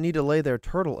because they need to lay their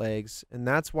turtle eggs, and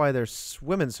that's why they're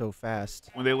swimming so fast.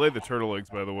 When they lay the turtle eggs,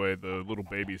 by the way, the little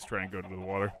babies try and go to the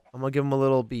water. I'm gonna give them a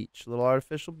little beach, a little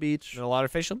artificial beach. A lot of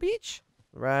artificial beach.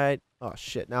 Right. Oh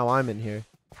shit! Now I'm in here.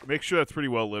 Make sure that's pretty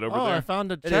well lit over Oh, I there.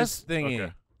 found a It chest is. thingy.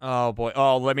 Okay. Oh boy.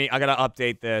 Oh, I gotta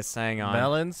update this. Hang on.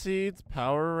 Melon seeds,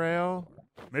 power rail.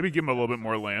 Maybe give them a little bit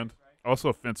more land. Also,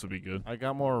 a fence would be good. I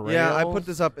got more rails. Yeah, I put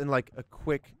this up in like a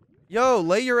quick. Yo,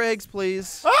 lay your eggs,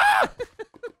 please.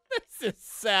 This is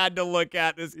sad to look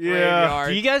at. This Yeah. graveyard.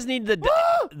 Do you guys need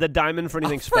the diamond for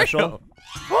anything special?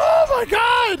 Oh my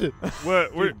god!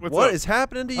 What's What up? is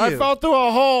happening to you? I fell through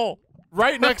a hole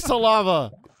right next to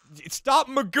lava. Stop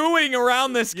magooing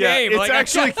around this Yeah, game. it's Like,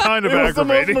 actually kind of It was the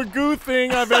most aggravating. Magoo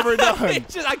thing I've ever done.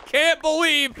 I can't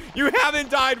believe you haven't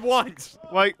died once.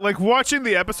 Like watching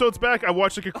the episodes back, I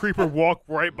watched like a creeper walk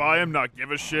right by him, not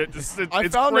give a shit. Just I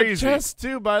it's found crazy. a chest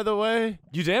too, by the way.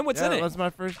 You did? What's yeah, in it? That's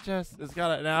my first chest. It's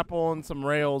got an apple and some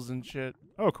rails and shit.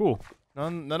 Oh, cool.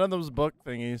 None of those book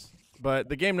thingies. But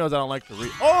the game knows I don't like to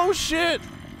read. Oh shit!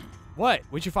 What?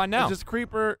 What'd you find now? It's just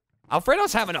creeper.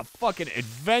 Alfredo's having a fucking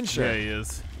adventure. Yeah, he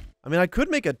is. I mean, I could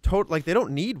make a like they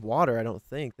don't need water. I don't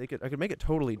think I could make it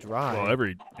totally dry. Well,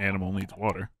 every animal needs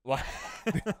water. What?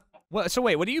 What? So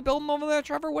wait, what are you building over there,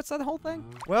 Trevor? What's that whole thing?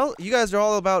 Well, you guys are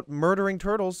all about murdering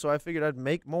turtles, so I figured I'd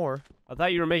make more. I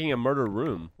thought you were making a murder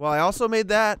room. Well, I also made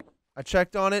that. I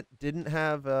checked on it. Didn't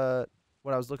have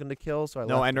what I was looking to kill, so I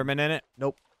No left it. Enderman in it?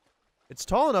 Nope. It's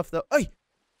tall enough though. Hey,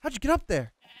 how'd you get up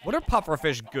there? What are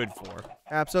pufferfish good for?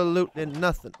 Absolutely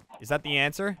nothing. Is that the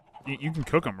answer? You can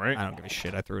cook them, right? I don't give a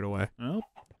shit. I threw it away. Well,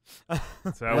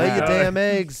 that's how Lay we your die. damn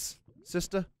eggs,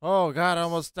 sister. Oh god, I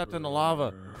almost stepped in the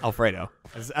lava. Alfredo,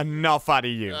 that's enough out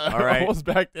of you. All I right, almost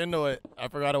backed into it. I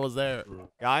forgot it was there.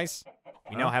 guys,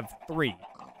 we now have 3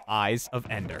 eyes of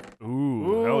Ender.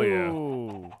 Ooh, hell yeah.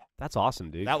 Ooh. That's awesome,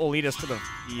 dude. That will lead us to the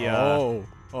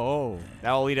Oh.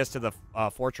 that will lead us to the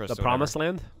fortress. The or whatever. promised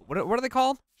land? What are they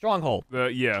called? Stronghold.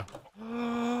 Yeah.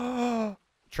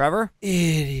 Trevor?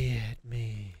 Idiot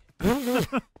me.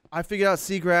 I figured out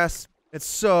seagrass. It's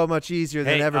so much easier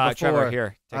than Hey, ever before. Trevor,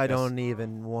 here. Take I this. don't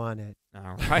even want it.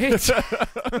 All right.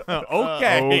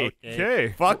 Okay.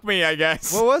 Okay. Fuck me, I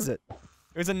guess. What was it?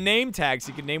 It was a name tag, so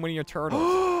you could name one of your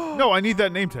turtles. No, I need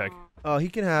that name tag. Oh, he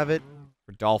can have it.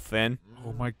 For Dolphin.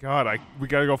 Oh my god, we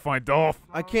gotta go find Dolph.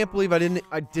 I can't believe I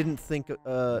didn't think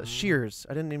shears.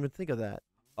 I didn't even think of that.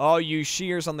 Oh, you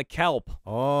shears on the kelp.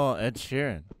 Oh, Ed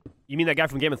Sheeran. You mean that guy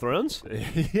from Game of Thrones?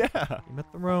 Yeah. Game of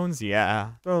Thrones,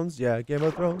 yeah. Thrones, yeah. Game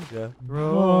of Thrones, yeah.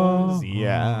 Thrones,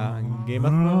 yeah. Game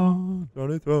of Thrones.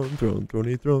 Throne, throne, throne,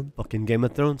 throne, throne. Fucking Game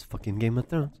of Thrones. Fucking Game of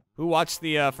Thrones. Who watched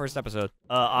the first episode?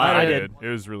 I did. It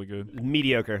was really good.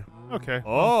 Mediocre. Okay.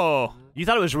 Oh. You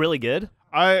thought it was really good?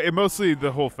 Mostly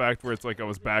the whole fact where it's like I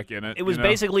was back in it. It was you know?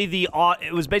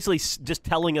 basically just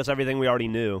telling us everything we already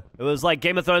knew. It was like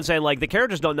Game of Thrones saying like the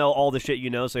characters don't know all the shit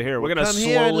you know, so here we're gonna Come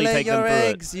here and slowly lay take your them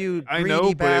eggs, you I greedy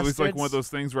know, but it was like bastards. one of those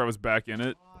things where I was back in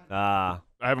it. through it. I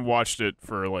haven't watched it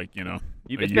for like a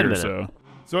It's been a year or minute. so.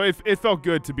 So it felt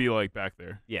good to be like back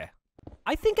there. Yeah.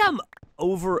 I think I'm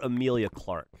over Amelia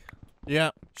Clark.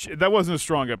 Yeah. That wasn't a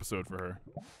strong episode for her.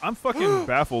 I'm fucking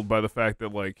baffled by the fact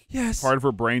that like Yes. part of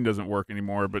her brain doesn't work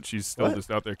anymore, but she's still What? just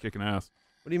out there kicking ass.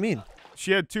 What do you mean?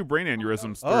 She had 2 brain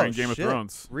aneurysms Oh, during Game of shit.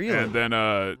 Thrones. Really? And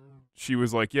then she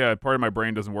was like, yeah, part of my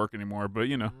brain doesn't work anymore, but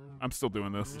I'm still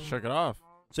doing this. Shook it off.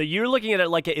 So you're looking at it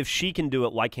like a, if she can do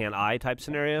it, why can't I type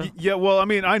scenario? Yeah, well, I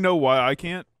mean, I know why I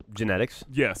can't. Genetics.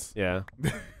 Yes. Yeah.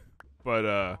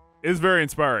 But it's very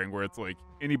inspiring where it's like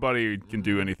anybody can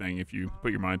do anything if you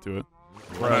put your mind to it.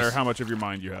 No matter how much of your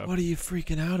mind you have. What are you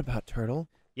freaking out about, Turtle?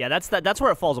 Yeah, that's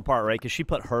where it falls apart, right? Because she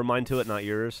put her mind to it, not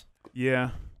yours.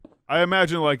 Yeah. I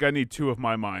imagine like I need 2 of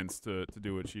my minds to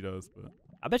do what she does, but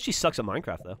I bet she sucks at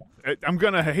Minecraft though. I'm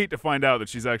gonna hate to find out that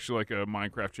she's actually like a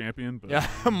Minecraft champion. But Yeah,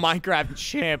 Minecraft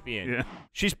champion. yeah,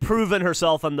 She's proven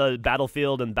herself on the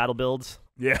battlefield and battle builds.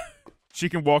 yeah. She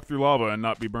can walk through lava and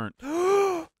not be burnt.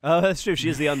 Oh, that's true. She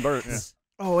is the unburnt.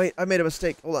 Oh wait, I made a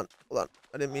mistake. Hold on.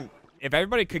 I didn't mean. If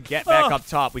everybody could get back up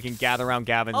top, we can gather around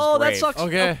Gavin's Oh, that grave. sucks.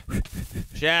 Okay.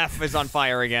 Jeff is on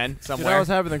fire again Dude, somewhere. I was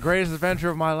having the greatest adventure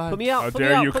of my life. Put me out. How put me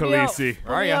dare out, you, put me out, Khaleesi.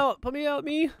 Where are Put me ya? out. Put me out.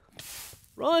 Me.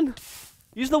 Run.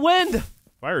 Use the wind.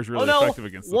 Fire is really Oh no. effective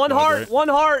against the One flood, heart. right? One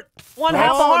heart. One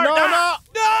half a heart. no,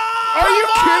 Ah! Are you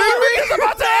kidding me? It's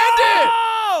about to end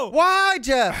it! Why,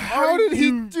 Jeff? How did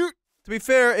he do? To be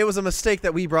fair, it was a mistake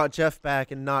that we brought Jeff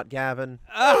back and not Gavin.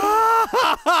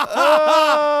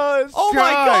 Oh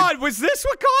my God! Was this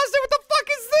what caused it? What the fuck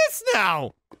is this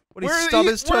now? What, he stub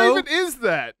his toe? Where even is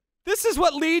that? This is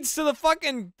what leads to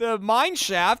the mine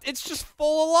shaft. It's just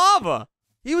full of lava.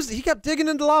 He kept digging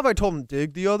into lava. I told him,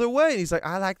 dig the other way. And he's like,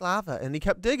 I like lava. And he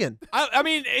kept digging. I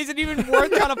mean, is it even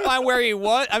worth trying to find where he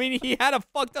was? I mean, he had a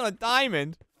fuck ton of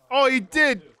diamond. Oh, he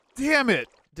did. Damn it.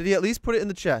 Did he at least put it in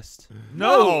the chest?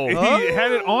 No. He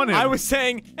had it on him. I was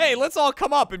saying, hey, let's all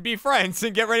come up and be friends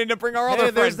and get ready to bring our Hey, other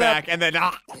friend there's that- back. And then,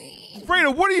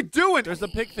 Fredo, what are you doing? There's the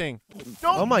pig thing.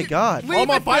 Don't Oh my God. leave I'm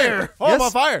on it fire. there. Oh, I'm Yes?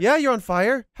 on fire. Yeah, you're on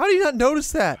fire. How do you not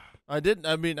notice that? I did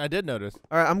notice.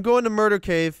 All right, I'm going to Murder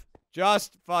Cave.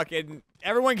 just fucking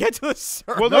everyone get to the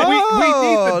circle. Well, no, we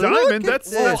need the look diamond. at That's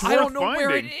this. that's I don't worth know where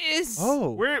it finding. is.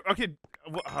 Oh, Where? Okay,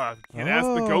 can ask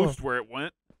the Oh. ghost where it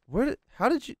went. how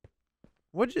did you?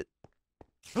 What did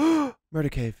you? Murder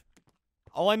Cave.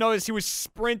 All I know is he was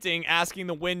sprinting, asking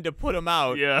the wind to put him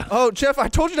out. Yeah. Oh, Jeff, I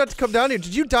told you not to come down here.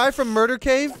 Did you die from Murder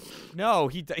Cave? No,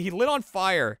 he lit on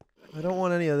fire. I don't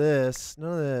want any of this.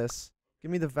 None of this.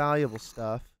 Give me the valuable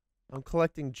stuff. I'm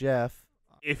collecting Jeff.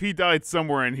 If he died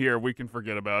somewhere in here, we can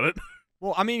forget about it.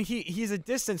 Well, I mean, he's a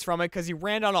distance from it because he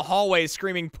ran down a hallway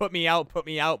screaming, put me out,"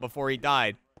 before he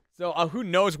died. So who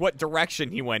knows what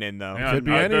direction he went in, though. Yeah, Could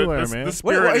be the- anywhere, the man. What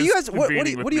spirit are you is guys? What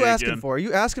convening with are you me asking again. for? Are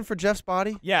you asking for Jeff's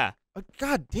body? Yeah.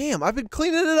 God damn! I've been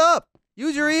cleaning it up.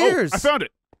 Use your ears. Oh, I found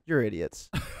it. You're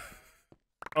idiots.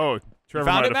 Oh, Trevor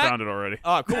found might it, have Matt? found it already.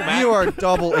 Oh, cool, Matt. You are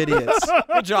double idiots.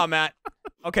 Good job, Matt.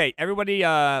 Okay, everybody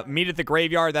meet at the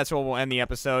graveyard. That's where we'll end the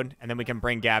episode, and then we can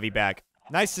bring Gavi back.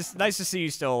 Nice to see you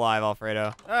still alive,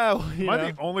 Alfredo. Oh, Am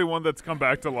I the only one that's come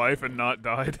back to life and not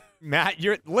died? Matt,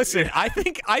 listen. I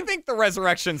think the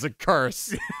resurrection's a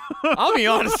curse. I'll be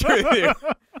honest with you.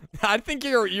 I think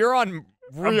you're on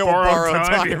real borrowed borrowed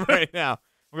time. time right now.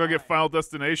 We're gonna get Final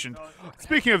Destination.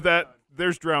 Speaking of that,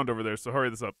 there's Drowned over there, so hurry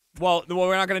this up. Well,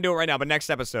 we're not gonna do it right now, but next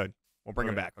episode we'll bring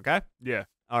him back. Okay. Yeah.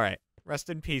 All right. Rest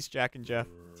in peace, Jack and Jeff.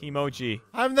 Team OG.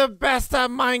 I'm the best at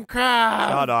Minecraft.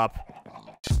 Shut up.